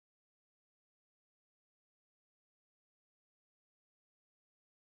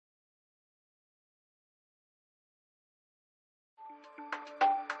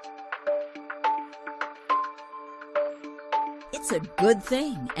It's a good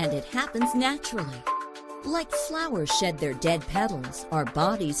thing, and it happens naturally. Like flowers shed their dead petals, our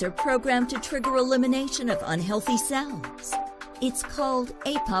bodies are programmed to trigger elimination of unhealthy cells. It's called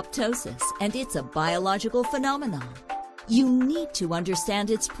apoptosis, and it's a biological phenomenon. You need to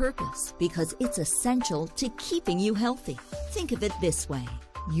understand its purpose because it's essential to keeping you healthy. Think of it this way.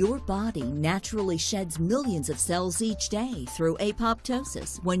 Your body naturally sheds millions of cells each day through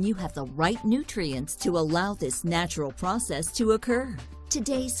apoptosis when you have the right nutrients to allow this natural process to occur.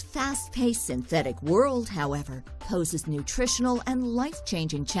 Today's fast-paced synthetic world, however, poses nutritional and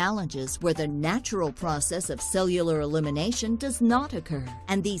life-changing challenges where the natural process of cellular elimination does not occur,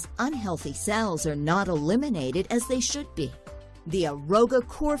 and these unhealthy cells are not eliminated as they should be. The Aroga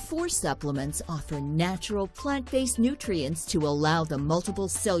Core 4 supplements offer natural plant-based nutrients to allow the multiple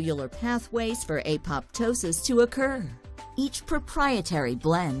cellular pathways for apoptosis to occur. Each proprietary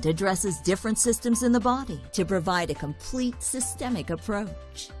blend addresses different systems in the body to provide a complete systemic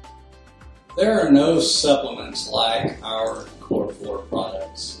approach. There are no supplements like our Core 4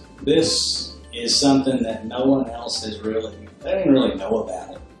 products. This is something that no one else has they don't even really know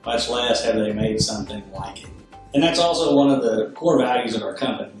about it, much less have they made something like it. And that's also one of the core values of our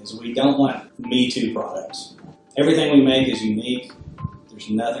company, is we don't want me too products. Everything we make is unique. There's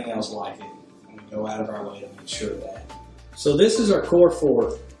nothing else like it. And we go out of our way to make sure of that. So this is our Core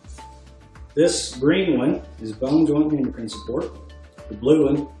 4. This green one is bone, joint, and endocrine support. The blue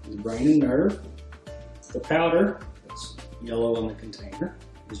one is brain and nerve. The powder, that's yellow on the container,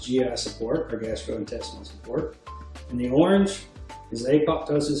 is GI support, or gastrointestinal support. And the orange is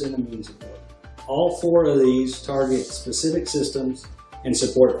apoptosis and immune support. All 4 of these target specific systems and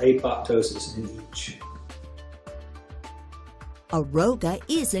support apoptosis in each. Aroga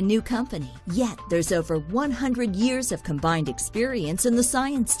is a new company, yet there's over 100 years of combined experience in the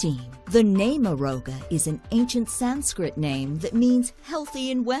science team. The name Aroga is an ancient Sanskrit name that means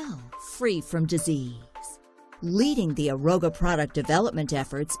healthy and well, free from disease. Leading the Aroga product development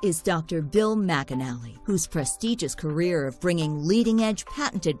efforts is Dr. Bill McAnally, whose prestigious career of bringing leading-edge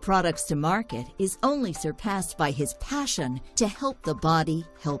patented products to market is only surpassed by his passion to help the body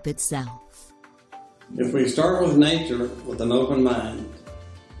help itself. If we start with nature with an open mind,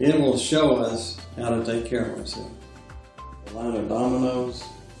 it will show us how to take care of ourselves. A line of dominoes,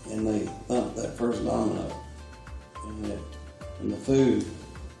 and they thump that first domino, and the food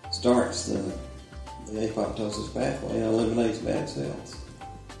starts the apoptosis pathway and eliminates bad cells.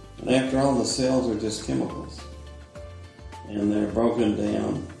 And after all, the cells are just chemicals, and they're broken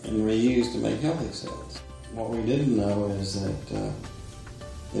down and reused to make healthy cells. What we didn't know is that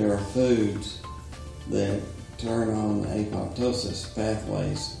there are foods that turn on the apoptosis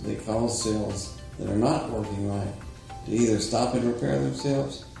pathways that cause cells that are not working right to either stop and repair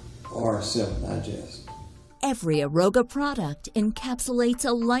themselves or self-digest. Every Aroga product encapsulates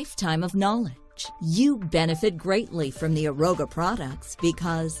a lifetime of knowledge. You benefit greatly from the Aroga products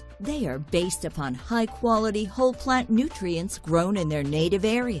because they are based upon high-quality whole plant nutrients grown in their native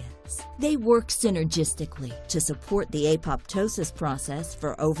areas. They work synergistically to support the apoptosis process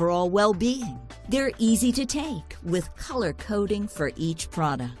for overall well-being. They're easy to take with color coding for each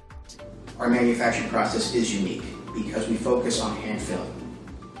product. Our manufacturing process is unique because we focus on hand filling.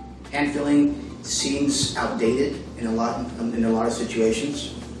 Hand filling seems outdated in a lot of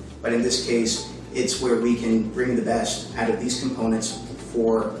situations, but in this case, it's where we can bring the best out of these components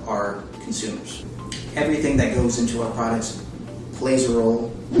for our consumers. Everything that goes into our products plays a role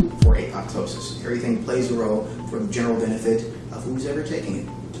for apoptosis. Everything plays a role for the general benefit of who's ever taking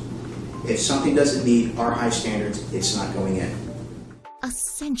it. If something doesn't meet our high standards, it's not going in. A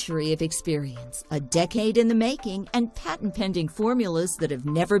century of experience, a decade in the making, and patent-pending formulas that have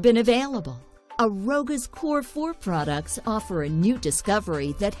never been available. Aroga's Core 4 products offer a new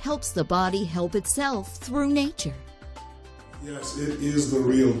discovery that helps the body help itself through nature. Yes, it is the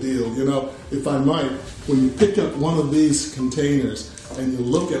real deal. You know, if I might, when you pick up one of these containers and you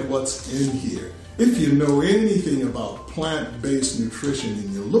look at what's in here, if you know anything about plant-based nutrition and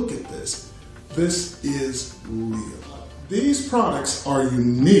you look at this, this is real. These products are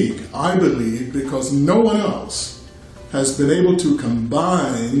unique, I believe, because no one else has been able to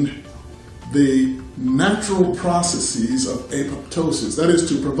combine the natural processes of apoptosis, that is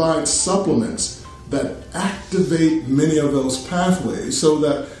to provide supplements that activate many of those pathways so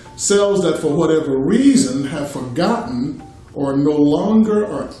that cells that for whatever reason have forgotten or no longer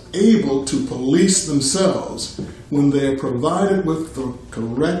are able to police themselves, when they are provided with the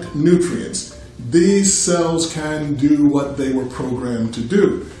correct nutrients, these cells can do what they were programmed to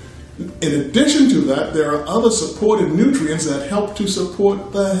do. In addition to that, there are other supportive nutrients that help to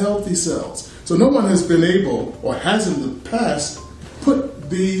support the healthy cells. So no one has been able, or has in the past, put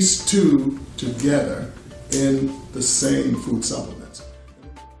these two together in the same food supplements.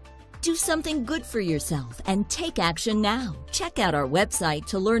 Do something good for yourself and take action now. Check out our website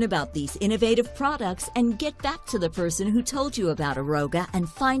to learn about these innovative products and get back to the person who told you about Aroga and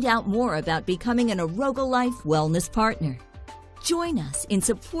find out more about becoming an Aroga Life Wellness Partner. Join us in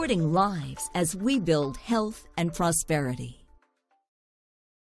supporting lives as we build health and prosperity.